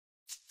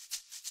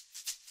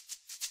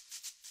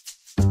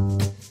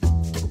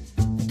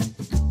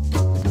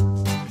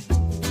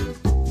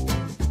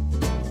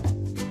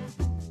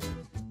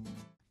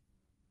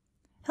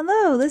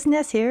Hello, Liz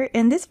Ness here.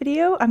 In this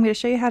video, I'm going to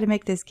show you how to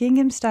make this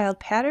gingham styled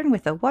pattern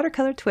with a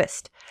watercolor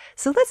twist.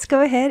 So let's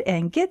go ahead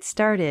and get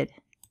started.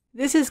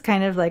 This is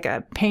kind of like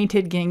a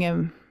painted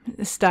gingham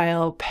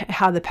style,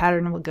 how the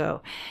pattern will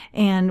go.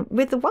 And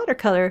with the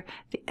watercolor,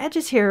 the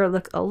edges here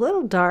look a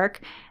little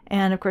dark.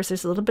 And of course,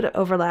 there's a little bit of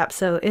overlap,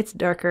 so it's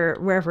darker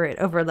wherever it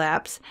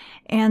overlaps.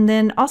 And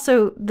then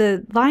also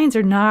the lines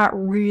are not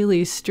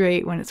really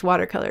straight when it's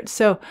watercolored.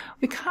 So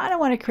we kind of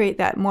want to create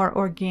that more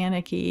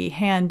organic-y,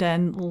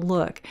 hand-done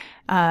look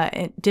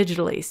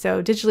digitally.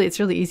 So digitally, it's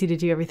really easy to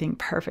do everything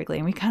perfectly.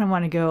 And we kind of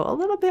want to go a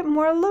little bit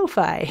more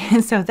lo-fi.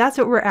 So that's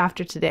what we're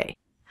after today.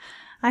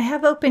 I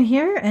have open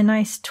here a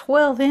nice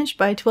 12-inch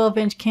by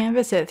 12-inch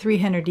canvas at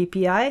 300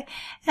 dpi,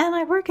 and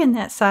I work in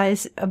that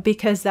size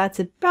because that's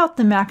about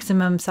the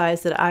maximum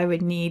size that I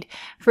would need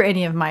for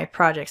any of my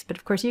projects. But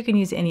of course, you can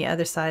use any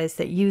other size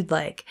that you'd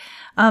like.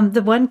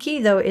 The one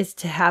key, though, is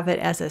to have it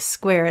as a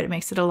square. It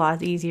makes it a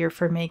lot easier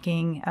for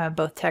making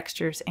both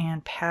textures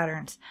and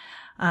patterns,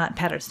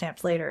 pattern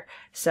stamps later.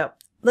 So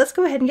let's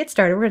go ahead and get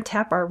started. We're going to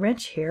tap our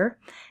wrench here,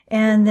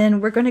 and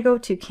then we're going to go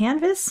to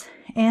Canvas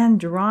and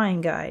Drawing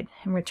Guide.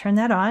 And we're going to turn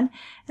that on,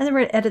 and then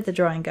we're going to edit the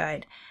drawing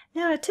guide.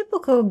 Now, in a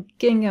typical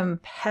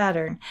gingham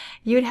pattern,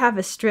 you'd have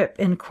a strip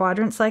in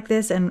quadrants like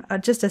this, and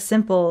just a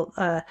simple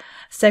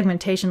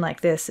segmentation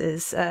like this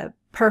is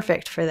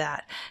perfect for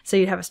that. So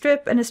you'd have a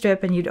strip,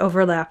 and you'd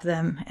overlap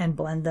them and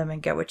blend them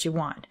and get what you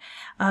want.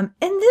 In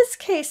this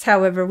case,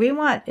 however, we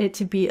want it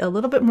to be a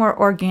little bit more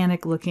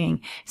organic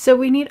looking. So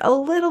we need a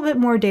little bit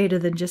more data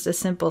than just a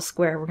simple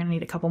square. We're going to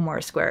need a couple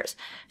more squares.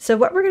 So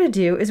what we're going to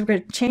do is we're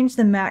going to change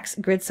the max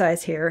grid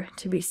size here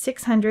to be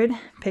 600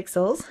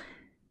 pixels.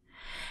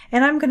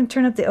 And I'm going to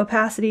turn up the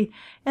opacity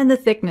and the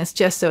thickness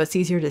just so it's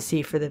easier to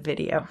see for the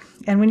video.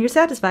 And when you're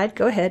satisfied,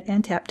 go ahead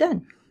and tap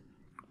done.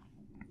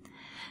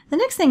 The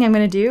next thing I'm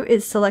going to do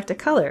is select a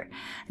color.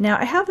 Now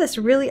I have this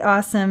really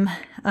awesome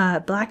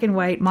black and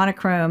white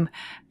monochrome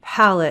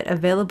palette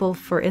available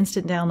for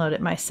instant download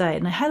at my site,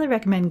 and I highly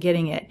recommend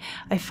getting it.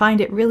 I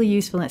find it really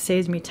useful and it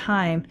saves me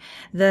time.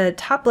 The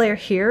top layer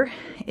here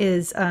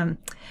is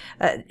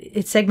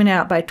it's segmented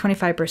out by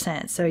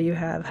 25%, so you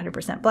have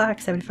 100% black,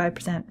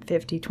 75%,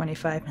 50,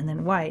 25, and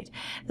then white.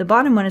 The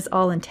bottom one is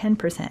all in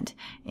 10%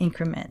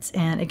 increments,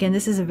 and again,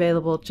 this is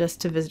available just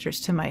to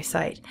visitors to my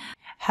site.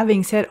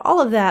 Having said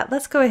all of that,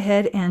 let's go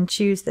ahead and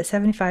choose the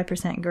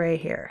 75% gray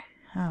here.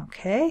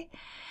 Okay,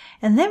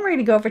 and then we're going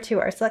to go over to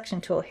our selection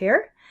tool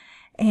here,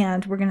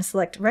 and we're going to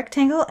select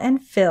rectangle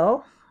and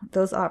fill,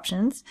 those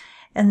options,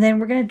 and then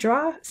we're going to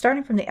draw,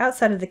 starting from the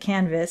outside of the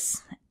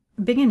canvas,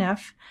 big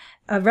enough,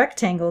 a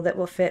rectangle that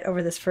will fit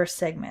over this first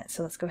segment.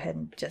 So let's go ahead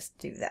and just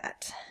do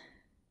that.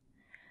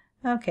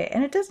 Okay,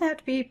 and it doesn't have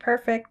to be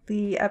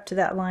perfectly up to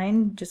that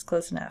line, just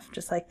close enough,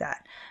 just like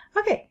that.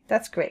 Okay,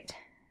 that's great.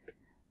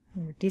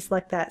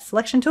 Deselect that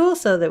selection tool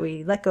so that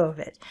we let go of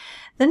it.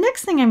 The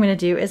next thing I'm going to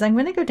do is I'm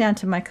going to go down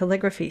to my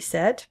calligraphy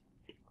set,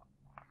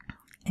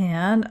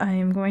 and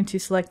I'm going to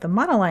select the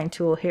Monoline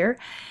tool here,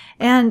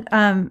 and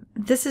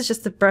this is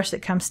just the brush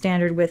that comes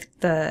standard with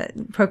the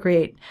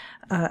Procreate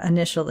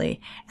initially,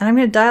 and I'm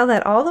going to dial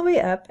that all the way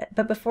up.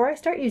 But before I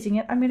start using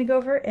it, I'm going to go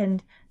over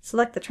and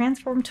select the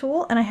transform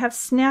tool, and I have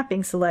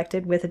snapping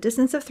selected with a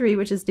distance of 3,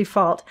 which is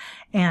default,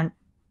 and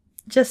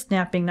just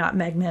snapping, not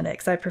magnetic,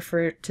 because I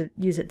prefer to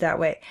use it that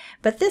way.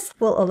 But this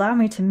will allow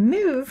me to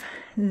move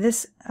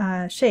this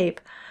shape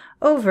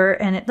over,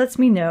 and it lets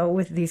me know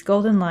with these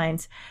golden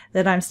lines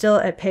that I'm still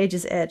at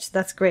page's edge.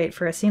 That's great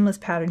for a seamless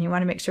pattern. You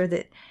want to make sure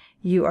that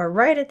you are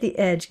right at the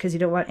edge because you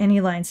don't want any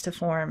lines to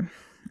form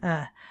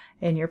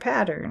in your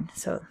pattern.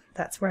 So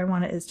that's where I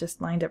want it, is just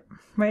lined up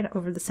right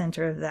over the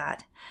center of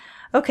that.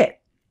 Okay,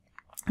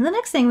 and the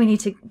next thing we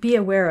need to be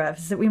aware of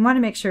is that we want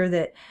to make sure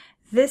that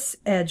this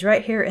edge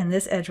right here and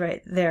this edge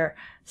right there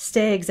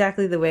stay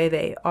exactly the way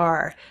they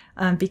are,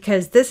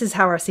 because this is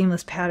how our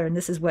seamless pattern,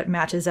 this is what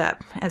matches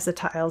up as the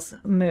tiles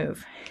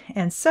move.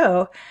 And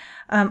so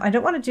I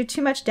don't want to do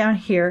too much down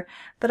here,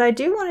 but I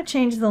do want to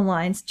change the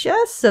lines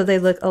just so they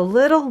look a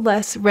little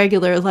less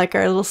regular, like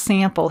our little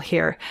sample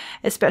here.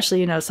 Especially,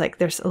 you notice like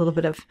there's a little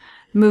bit of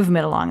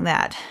movement along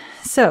that.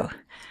 So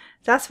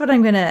that's what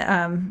I'm going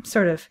to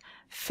sort of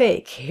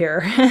fake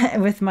here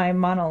with my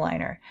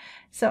monoliner.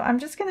 So I'm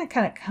just going to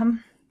kind of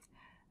come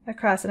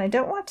across, and I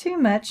don't want too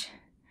much,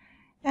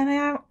 and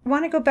I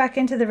want to go back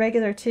into the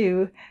regular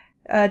too,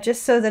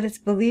 just so that it's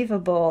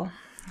believable.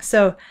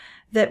 So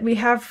that we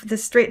have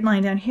this straight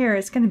line down here,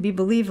 it's going to be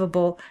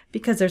believable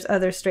because there's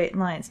other straight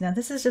lines. Now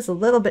this is just a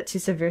little bit too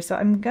severe, so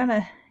I'm going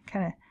to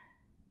kind of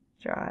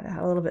draw it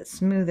out a little bit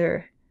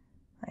smoother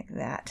like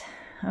that.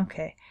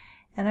 Okay,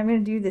 and I'm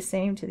going to do the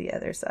same to the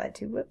other side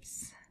too.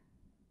 Whoops.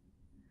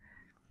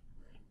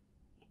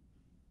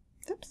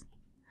 Oops.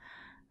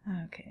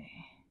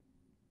 Okay.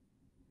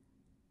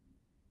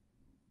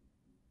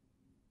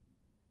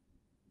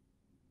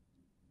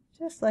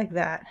 Just like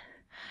that.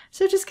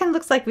 So it just kind of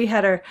looks like we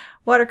had our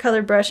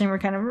watercolor brush and we're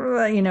kind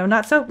of, you know,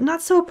 not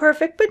so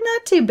perfect, but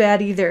not too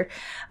bad either.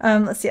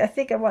 Let's see, I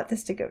think I want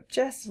this to go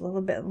just a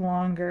little bit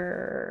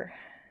longer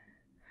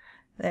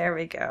There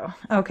we go.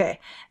 Okay,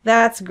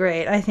 that's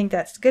great. I think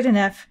that's good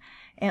enough.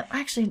 And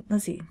actually,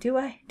 let's see, do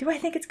I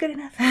think it's good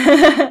enough?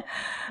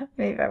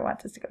 Maybe I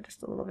want this to go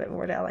just a little bit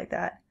more down like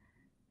that.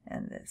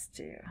 And this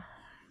too.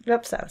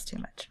 Oops, that was too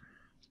much.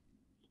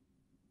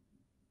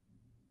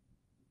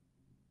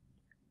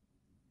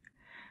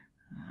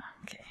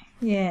 Okay,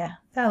 yeah,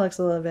 that looks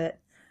a little bit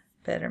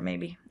better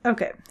maybe.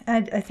 Okay,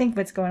 I think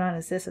what's going on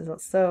is this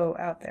is so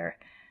out there.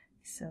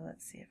 So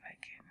let's see if I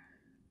can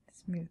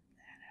smooth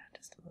that out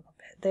just a little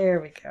bit. There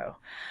we go.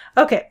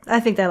 Okay, I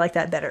think I like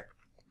that better.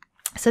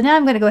 So now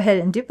I'm going to go ahead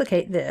and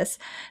duplicate this.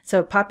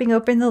 So popping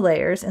open the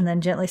layers and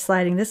then gently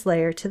sliding this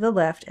layer to the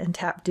left and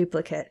tap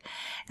duplicate.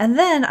 And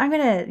then I'm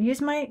going to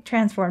use my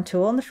transform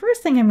tool. And the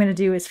first thing I'm going to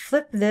do is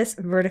flip this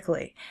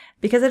vertically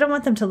because I don't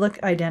want them to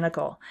look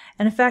identical.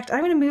 And in fact, I'm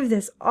going to move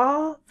this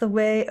all the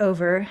way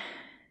over.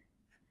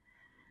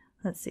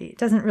 Let's see, it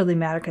doesn't really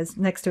matter because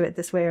next to it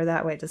this way or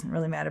that way, it doesn't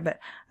really matter. But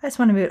I just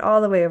want to move it all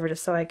the way over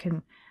just so I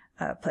can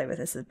play with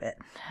this a bit.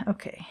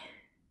 Okay.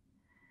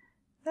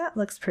 That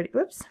looks pretty,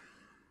 whoops.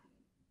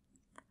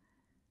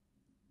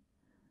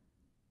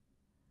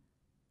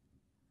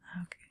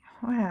 Okay,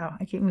 wow,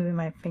 I keep moving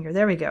my finger.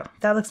 There we go.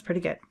 That looks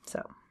pretty good.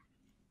 So,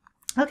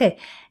 okay,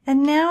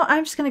 and now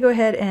I'm just going to go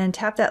ahead and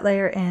tap that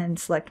layer and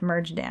select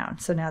merge down.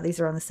 So now these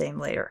are on the same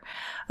layer.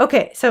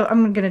 Okay, so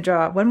I'm going to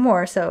draw one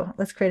more. So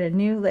let's create a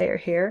new layer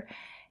here,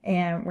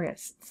 and we're going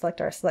to select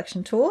our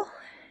selection tool,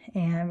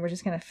 and we're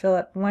just going to fill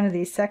up one of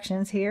these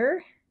sections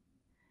here,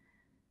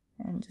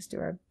 and just do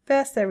our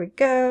best. There we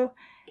go.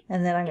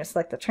 And then I'm going to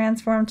select the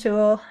transform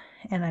tool,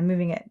 and I'm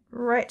moving it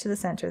right to the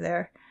center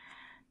there.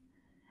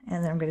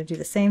 And then I'm going to do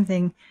the same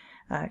thing,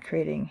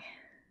 creating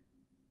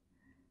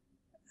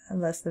a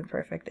less than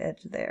perfect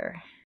edge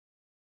there.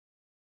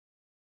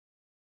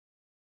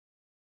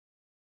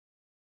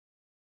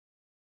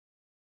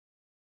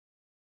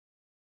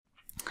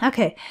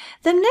 Okay,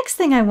 the next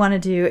thing I want to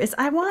do is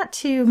I want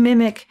to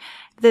mimic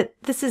that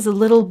this is a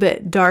little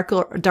bit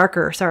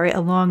darker,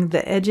 along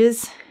the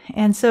edges.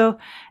 And so,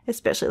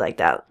 especially like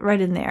that right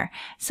in there.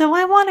 So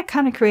I want to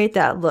kind of create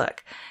that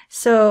look.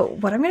 So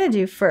what I'm going to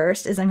do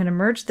first is I'm going to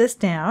merge this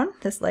down,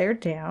 this layer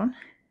down.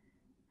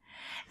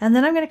 And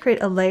then I'm going to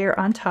create a layer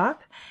on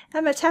top.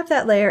 I'm going to tap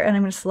that layer and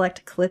I'm going to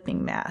select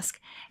clipping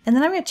mask. And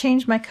then I'm going to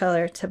change my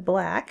color to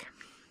black.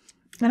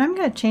 And I'm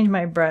going to change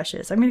my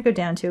brushes. I'm going to go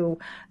down to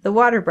the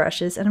water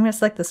brushes and I'm going to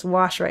select this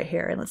wash right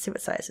here. And let's see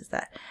what size is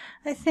that.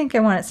 I think I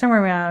want it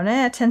somewhere around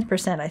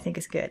 10% I think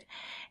is good.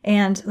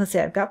 And let's see,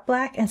 I've got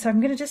black. And so I'm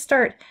going to just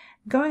start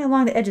going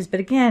along the edges. But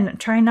again,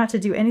 trying not to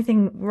do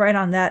anything right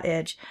on that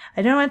edge.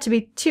 I don't want it to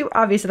be too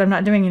obvious that I'm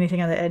not doing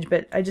anything on the edge,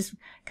 but I just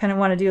kind of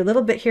want to do a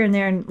little bit here and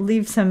there and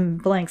leave some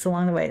blanks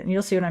along the way. And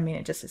you'll see what I mean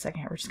in just a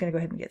second. We're just going to go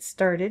ahead and get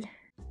started.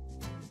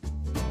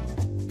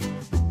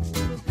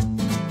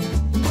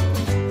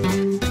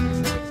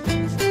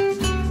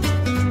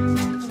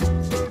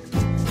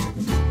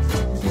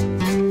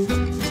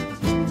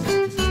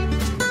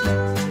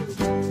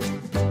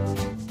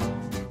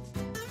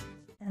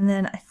 And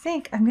then I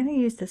think I'm going to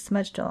use the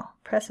smudge tool,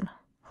 press and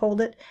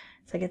hold it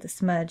so I get the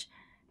smudge,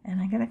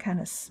 and I'm going to kind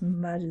of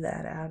smudge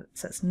that out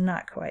so it's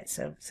not quite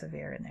so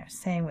severe in there.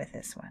 Same with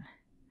this one.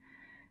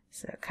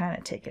 So kind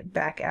of take it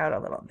back out a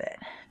little bit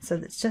so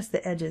that it's just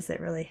the edges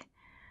that really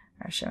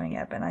are showing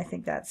up, and I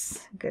think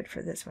that's good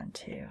for this one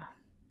too.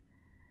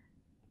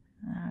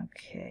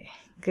 Okay,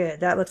 good.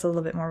 That looks a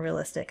little bit more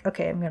realistic.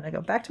 Okay, I'm going to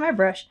go back to my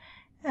brush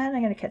and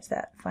I'm going to catch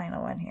that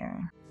final one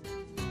here.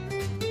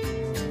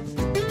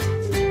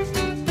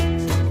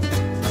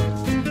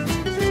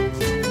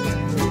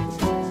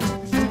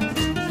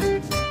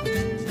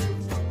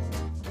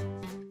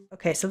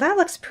 Okay, so that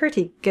looks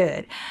pretty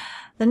good.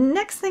 The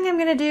next thing I'm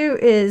going to do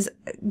is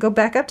go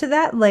back up to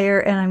that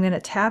layer and I'm going to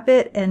tap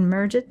it and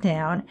merge it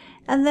down,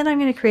 and then I'm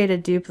going to create a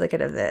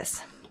duplicate of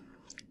this.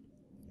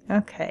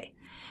 Okay,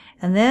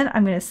 and then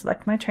I'm going to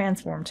select my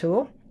transform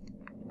tool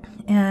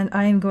and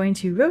I'm going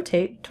to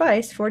rotate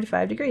twice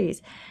 45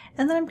 degrees,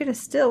 and then I'm going to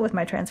still, with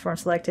my transform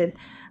selected,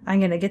 I'm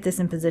going to get this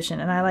in position,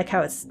 and I like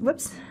how it's,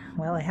 whoops,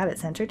 well, I had it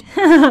centered.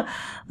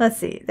 Let's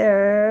see,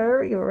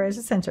 there we go, where's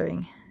the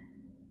centering?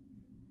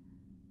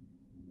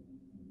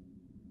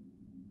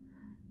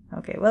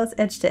 Okay, well, it's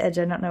edge to edge.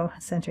 I don't know,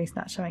 centering's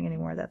not showing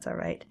anymore. That's all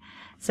right.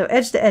 So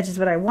edge to edge is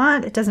what I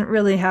want. It doesn't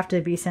really have to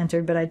be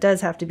centered, but it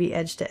does have to be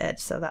edge to edge.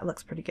 So that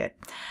looks pretty good.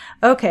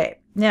 Okay,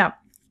 now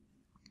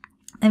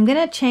I'm going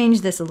to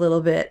change this a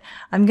little bit.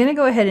 I'm going to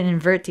go ahead and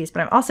invert these,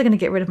 but I'm also going to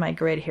get rid of my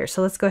grid here.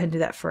 So let's go ahead and do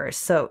that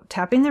first. So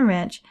tapping the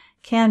wrench,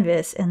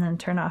 canvas, and then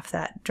turn off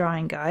that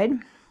drawing guide.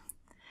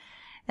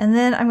 And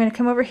then I'm going to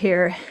come over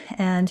here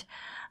and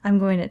I'm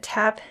going to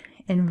tap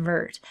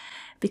invert,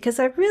 because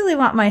I really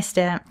want my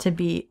stamp to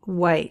be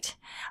white,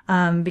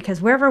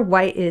 because wherever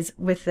white is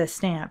with the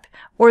stamp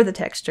or the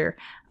texture,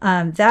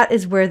 that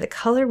is where the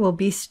color will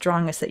be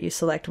strongest that you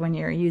select when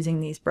you're using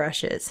these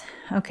brushes.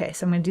 Okay,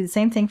 so I'm going to do the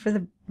same thing for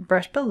the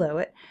brush below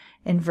it,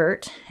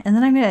 invert, and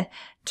then I'm going to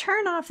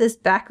turn off this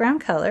background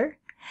color,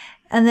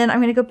 And then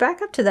I'm going to go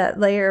back up to that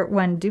layer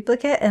 1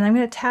 duplicate, and I'm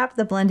going to tap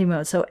the blending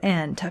mode, so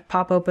N, to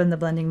pop open the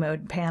blending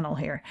mode panel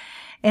here.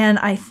 And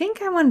I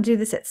think I want to do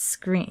this at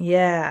screen.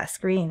 Yeah,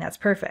 screen, that's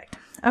perfect.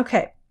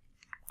 Okay.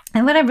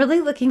 And what I'm really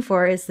looking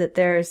for is that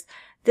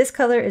this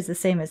color is the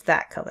same as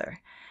that color.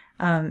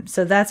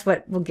 So that's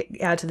what will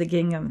add to the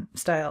gingham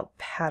style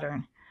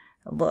pattern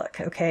look.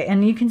 Okay,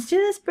 and you can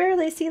just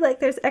barely see like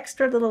there's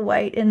extra little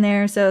white in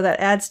there, so that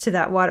adds to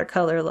that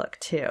watercolor look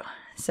too.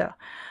 So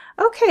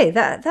okay,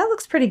 that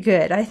looks pretty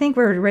good. I think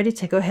we're ready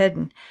to go ahead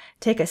and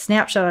take a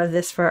snapshot of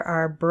this for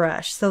our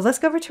brush. So let's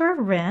go over to our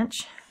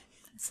wrench,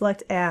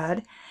 select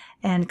add,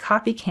 and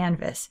copy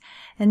canvas.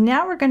 And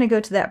now we're going to go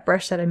to that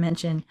brush that I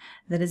mentioned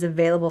that is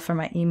available for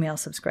my email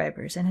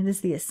subscribers, and it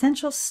is the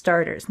Essential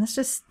Starters. And this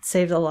just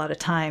saved a lot of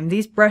time.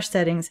 These brush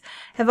settings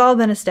have all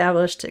been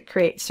established to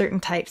create certain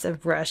types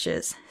of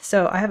brushes.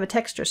 So I have a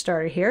texture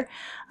starter here.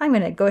 I'm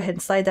going to go ahead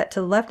and slide that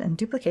to the left and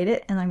duplicate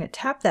it, and I'm going to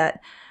tap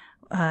that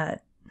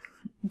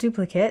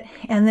duplicate,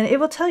 and then it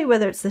will tell you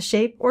whether it's the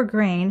shape or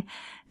grain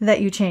that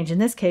you change. In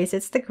this case,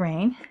 it's the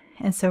grain,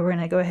 and so we're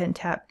going to go ahead and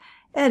tap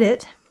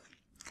edit,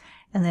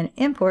 and then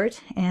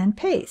import and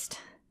paste.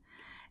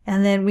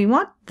 And then we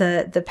want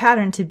the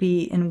pattern to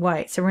be in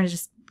white, so we're going to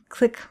just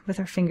click with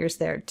our fingers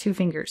there, 2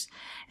 fingers,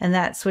 and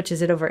that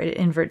switches it over. It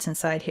inverts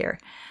inside here.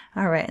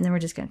 All right, and then we're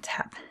just going to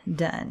tap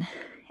done.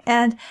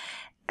 And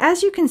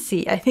as you can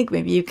see, I think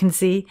maybe you can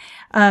see,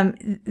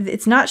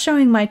 it's not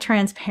showing my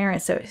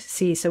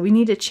transparency, so we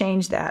need to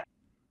change that.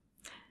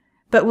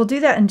 But we'll do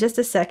that in just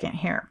a second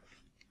here.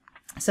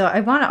 So I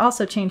want to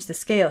also change the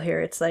scale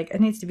here. It's like,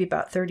 it needs to be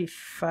about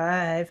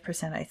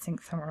 35%, I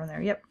think, somewhere in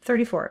there. Yep,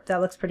 34.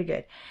 That looks pretty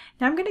good.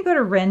 Now I'm going to go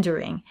to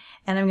rendering,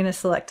 and I'm going to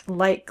select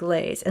light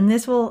glaze, and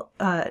this will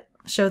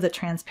show the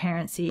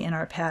transparency in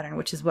our pattern,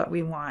 which is what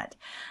we want.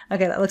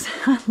 Okay, that looks,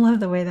 I love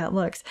the way that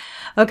looks.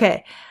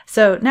 Okay,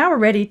 so now we're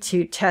ready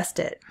to test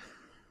it.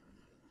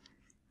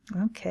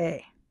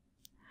 Okay.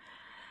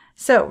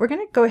 So we're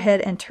going to go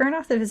ahead and turn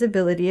off the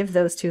visibility of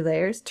those 2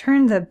 layers,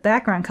 turn the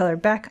background color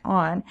back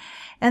on,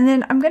 and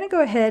then I'm going to go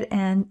ahead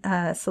and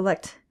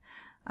select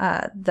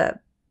a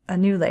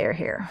new layer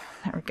here.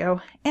 There we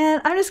go.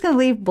 And I'm just going to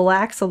leave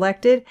black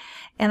selected,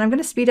 and I'm going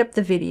to speed up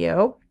the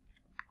video,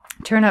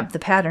 turn up the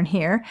pattern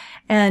here,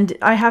 and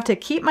I have to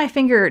keep my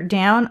finger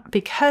down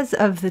because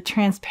of the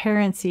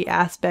transparency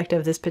aspect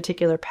of this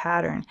particular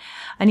pattern.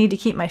 I need to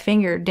keep my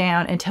finger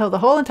down until the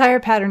whole entire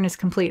pattern is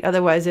complete,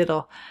 otherwise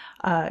it'll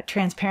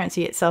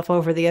transparency itself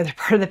over the other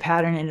part of the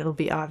pattern and it'll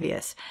be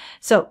obvious.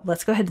 So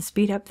let's go ahead and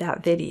speed up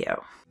that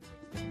video.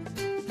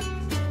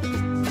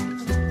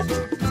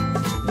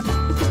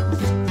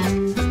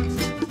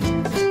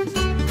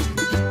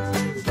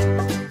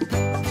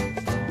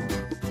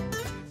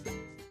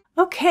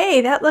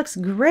 Okay, that looks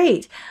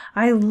great.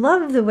 I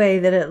love the way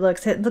that it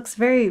looks. It looks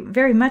very,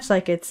 very much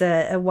like it's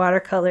a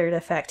watercolored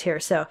effect here.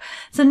 So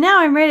now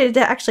I'm ready to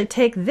actually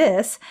take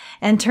this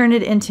and turn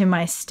it into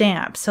my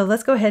stamp. So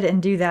let's go ahead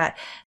and do that.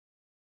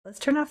 Let's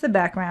turn off the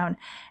background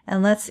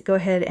and let's go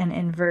ahead and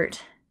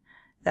invert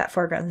that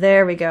foreground.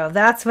 There we go.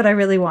 That's what I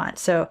really want.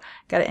 So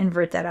got to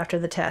invert that after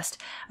the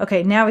test.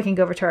 Okay, now we can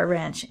go over to our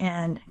wrench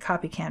and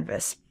copy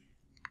canvas.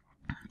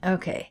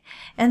 Okay,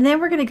 and then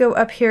we're going to go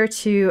up here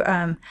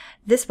to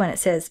this one. It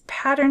says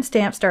Pattern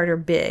Stamp Starter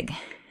Big.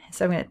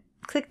 So I'm going to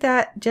click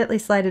that, gently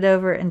slide it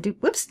over, and do.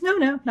 Whoops,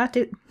 no, not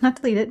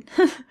delete it.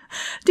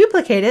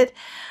 Duplicate it.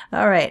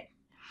 All right,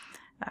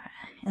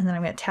 and then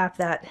I'm going to tap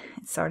that.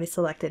 It's already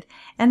selected.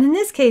 And in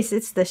this case,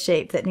 it's the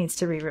shape that needs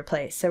to be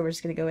replaced. So we're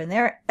just going to go in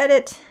there,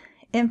 edit,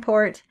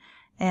 import,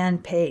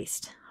 and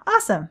paste.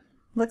 Awesome.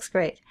 Looks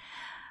great.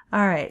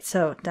 All right,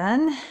 so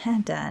done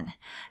and done.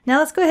 Now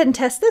let's go ahead and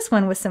test this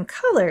one with some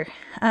color.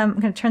 I'm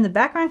going to turn the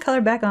background color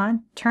back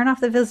on, turn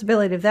off the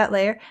visibility of that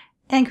layer,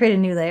 and create a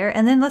new layer.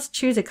 And then let's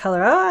choose a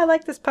color. Oh, I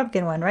like this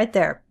pumpkin one right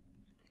there.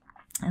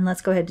 And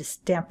let's go ahead and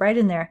stamp right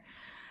in there.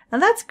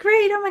 And that's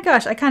great. Oh my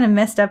gosh, I kind of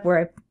messed up where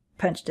I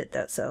punched it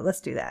though, so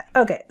let's do that.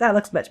 Okay, that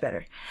looks much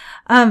better.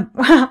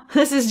 Wow,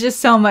 this is just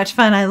so much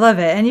fun. I love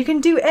it. And you can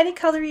do any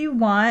color you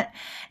want.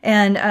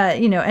 And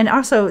you know, and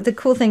also the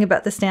cool thing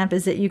about the stamp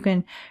is that you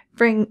can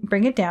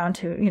bring it down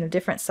to, you know,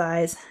 different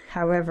size,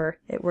 however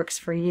it works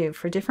for you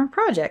for different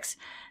projects.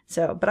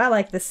 So, but I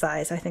like this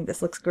size. I think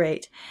this looks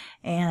great.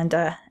 And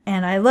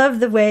I love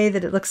the way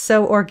that it looks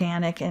so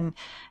organic, and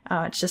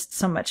it's just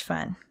so much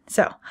fun.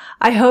 So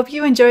I hope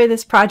you enjoy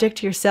this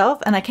project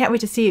yourself, and I can't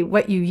wait to see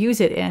what you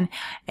use it in.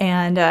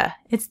 And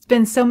it's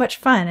been so much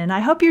fun, and I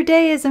hope your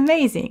day is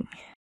amazing.